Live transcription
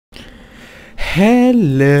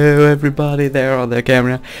Hello everybody there on the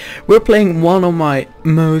camera. We're playing one of my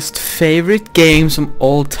most favorite games of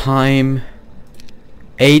all time,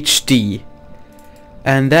 HD.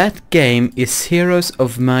 And that game is Heroes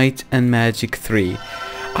of Might and Magic 3.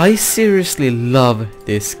 I seriously love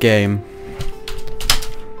this game.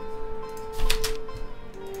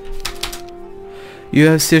 You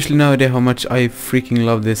have seriously no idea how much I freaking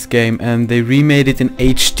love this game, and they remade it in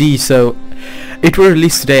HD, so it was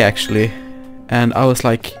released today actually. And I was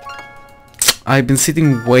like, I've been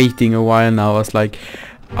sitting waiting a while now. I was like,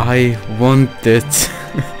 I want it.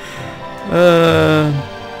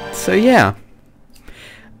 So yeah.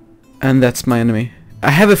 And that's my enemy.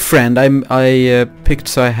 I have a friend. I picked,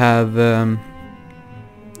 so I have an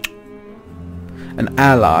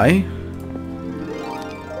ally.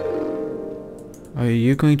 Are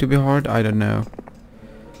you going to be hard? I don't know.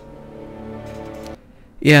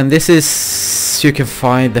 Yeah, and this is, you can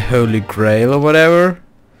find the Holy Grail or whatever.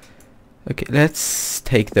 Okay, let's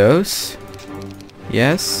take those.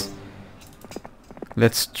 Yes.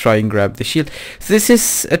 Let's try and grab the shield. So this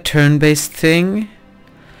is a turn-based thing.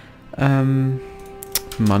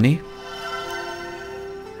 Money.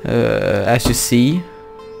 As you see.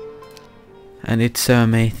 And it's so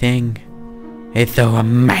amazing. It's so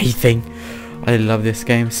amazing. I love this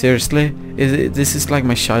game, seriously. This is like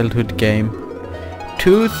my childhood game.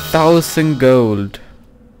 2,000 gold.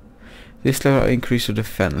 This level increase your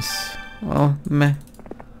defense. Well, meh.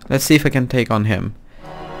 Let's see if I can take on him.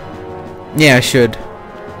 Yeah, I should.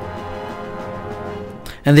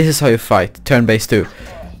 And this is how you fight. Turn-based too.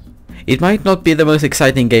 It might not be the most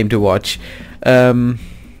exciting game to watch,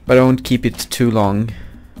 but I won't keep it too long.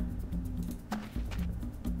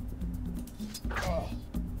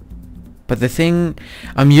 But the thing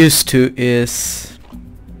I'm used to is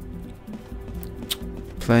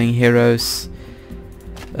playing heroes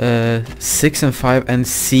 6 and 5 and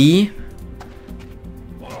see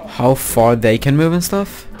how far they can move and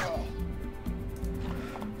stuff.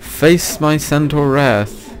 Face my Centaur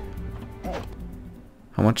Wrath.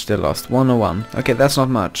 How much they lost? 101. Okay, that's not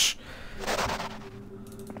much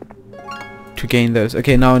to gain those.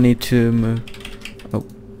 Okay, now I need to move. Oh.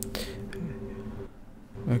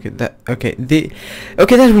 Okay, that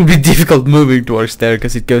that will be difficult moving towards there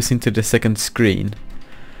because it goes into the second screen.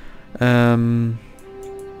 Oh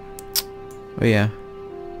yeah.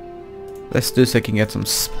 Let's do so I can get some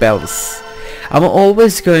spells. I'm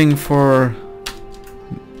always going for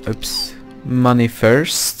money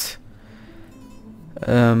first.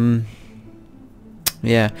 Yeah.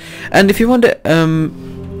 And if you wonder,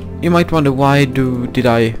 you might wonder why did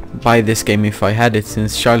I buy this game if I had it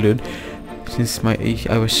since childhood, since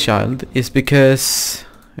I was child, is because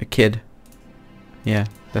a kid. Yeah,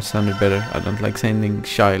 that sounded better. I don't like saying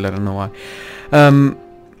child, I don't know why.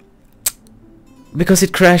 Because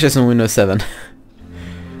it crashes on Windows 7.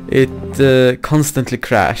 It constantly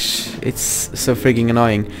crash. It's so freaking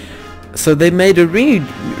annoying. So they made a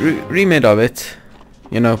remake of it.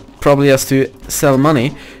 You know, probably just to sell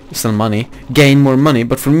money, gain more money.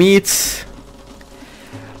 But for me, it's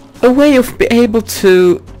a way of being able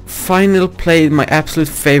to finally play my absolute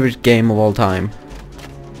favorite game of all time.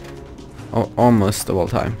 Or almost of all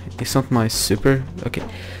time. It's not my super. Okay,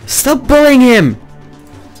 stop bullying him!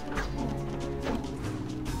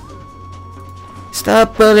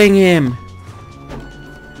 Stop bullying him!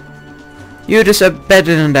 You deserve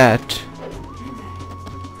better than that.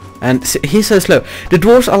 And he's so slow. The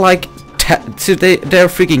dwarves are like so they're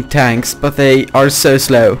freaking tanks, but they are so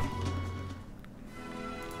slow.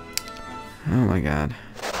 Oh my god.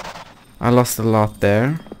 I lost a lot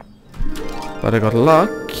there, but I got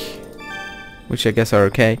luck, which I guess are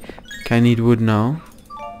okay. I need wood now.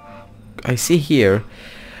 I see here.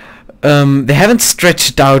 They haven't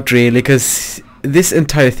stretched out really, because this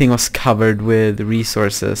entire thing was covered with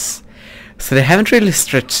resources, so they haven't really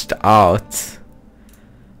stretched out.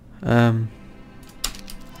 Nope.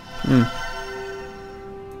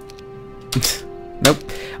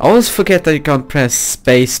 I always forget that you can't press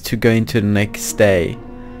space to go into the next day.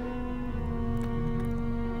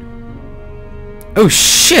 Oh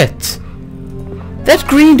shit! That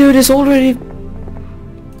green dude is already...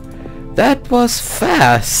 That was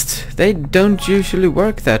fast. They don't usually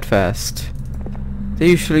work that fast. They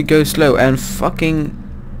usually go slow and fucking...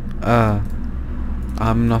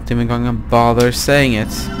 I'm not even gonna bother saying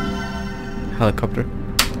it. Helicopter.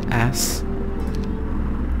 Ass.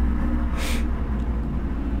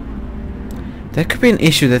 That could be an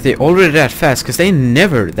issue that they're already that fast, because they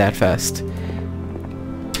never that fast.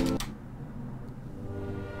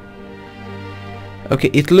 Okay,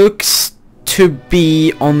 it looks to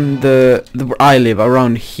be on the where I live,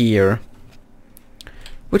 around here.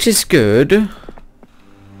 which is good.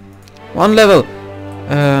 1 level.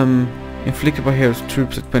 Inflicted by heroes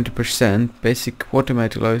troops at 20%. Basic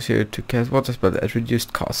automatic allows you to cast water spell at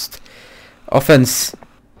reduced cost. Offense.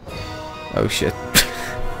 Oh shit.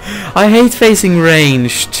 I hate facing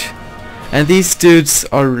ranged. And these dudes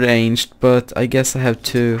are ranged, but I guess I have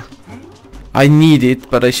to... I need it,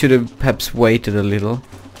 but I should have perhaps waited a little.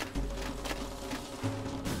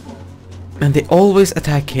 And they always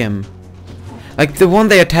attack him. Like, the one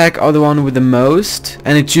they attack are the one with the most,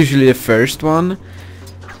 and it's usually the first one.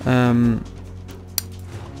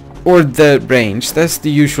 Or the range, that's the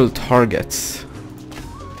usual targets.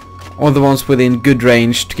 Or the ones within good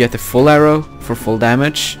range to get the full arrow for full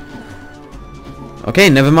damage. Okay,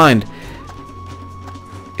 never mind.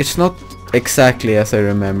 It's not exactly as I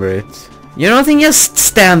remember it. You know, I think just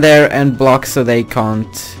stand there and block so they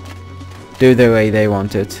can't do the way they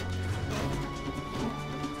want it.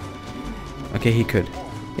 Okay, he could.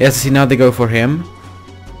 Yes, see, now they go for him.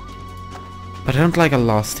 But I don't like I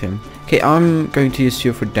lost him. Okay, I'm going to use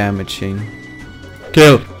you for damaging.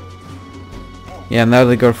 Kill! Yeah, now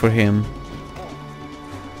they go for him.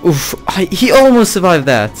 Oof, he almost survived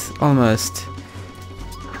that. Almost.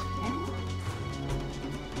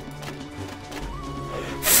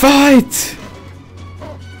 Fight!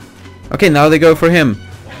 Okay, now they go for him.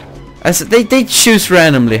 As they choose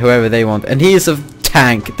randomly whoever they want, and he is a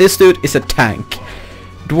tank. This dude is a tank.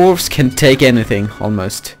 Dwarves can take anything,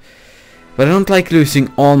 almost. But I don't like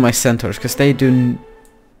losing all my centaurs, because they do...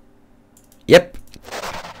 Yep.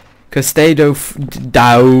 Because they do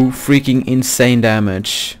freaking insane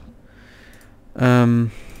damage.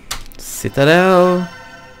 Citadel.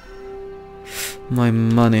 My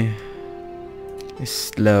money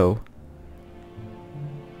is low.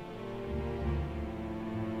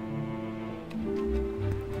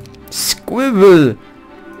 Squibble!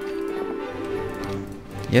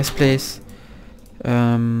 Yes, please.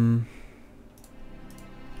 And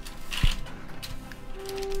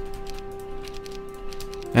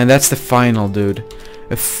that's the final dude.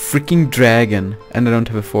 A freaking dragon. And I don't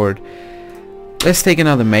have a fort. Let's take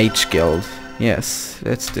another mage guild. Yes,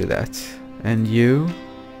 let's do that. And you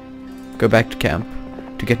go back to camp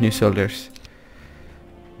to get new soldiers.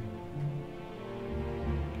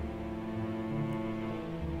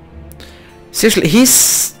 Seriously,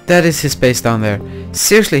 that is his base down there.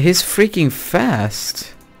 Seriously, he's freaking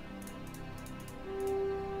fast.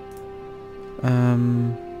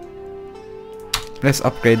 Let's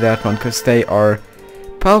upgrade that one, because they are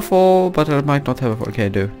powerful, but I might not have a... Okay, I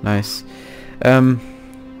do. Nice.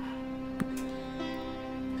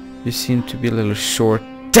 You seem to be a little short.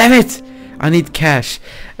 Damn it! I need cash.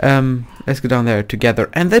 Let's go down there together.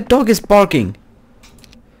 And that dog is barking!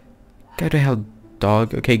 Go to hell,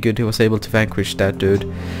 dog. Okay, good. He was able to vanquish that dude.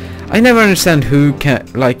 I never understand who can...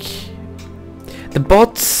 Like... The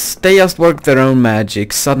bots, they just work their own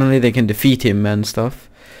magic. Suddenly they can defeat him and stuff.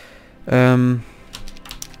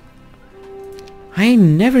 I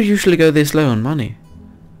never usually go this low on money.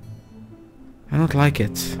 I don't like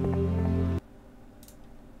it.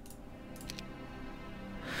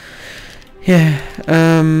 Yeah,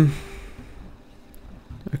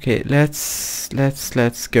 okay, let's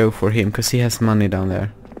go for him, cause he has money down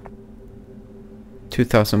there.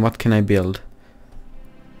 2,000, what can I build?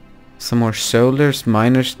 Some more soldiers,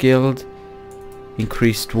 miners guild,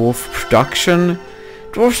 increased dwarf production.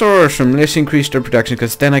 Dwarves are awesome, let's increase their production,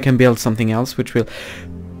 cause then I can build something else, which will...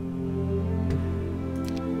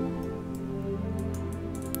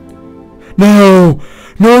 No!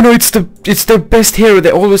 No, it's the best hero.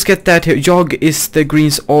 They always get that hero. Yogg is the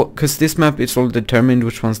greens, all because this map is all determined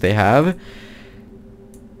which ones they have.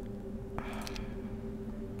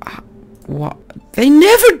 What? They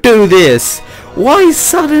never do this. Why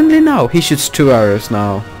suddenly now? He shoots 2 arrows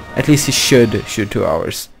now. At least he should shoot 2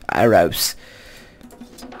 arrows.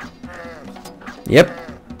 Yep.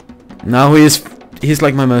 Now he's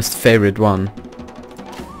like my most favorite one.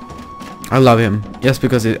 I love him, just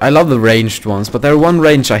because I love the ranged ones, but there are one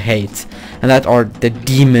range I hate, and that are the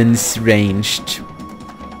demons ranged.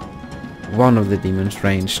 One of the demons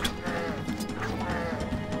ranged.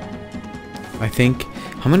 I think.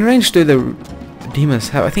 How many range do the demons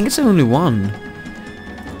have? I think it's only one.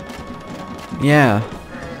 Yeah.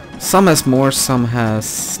 Some has more, some has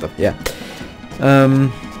stuff. Yeah.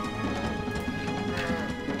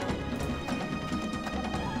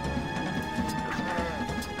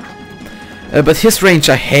 But his range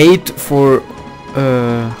I hate for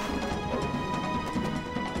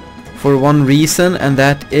one reason, and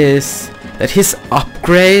that is that his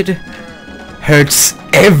upgrade hurts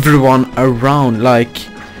everyone around. Like,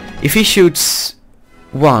 if he shoots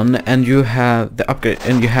 1 and you have the upgrade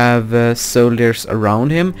and you have soldiers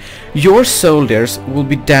around him, your soldiers will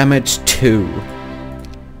be damaged too.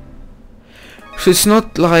 So it's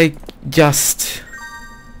not like just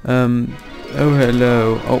oh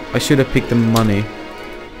hello. Oh, I should have picked the money.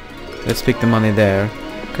 Let's pick the money there,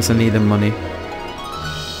 because I need the money.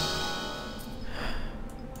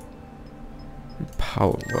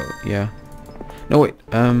 Power, well, yeah. No wait,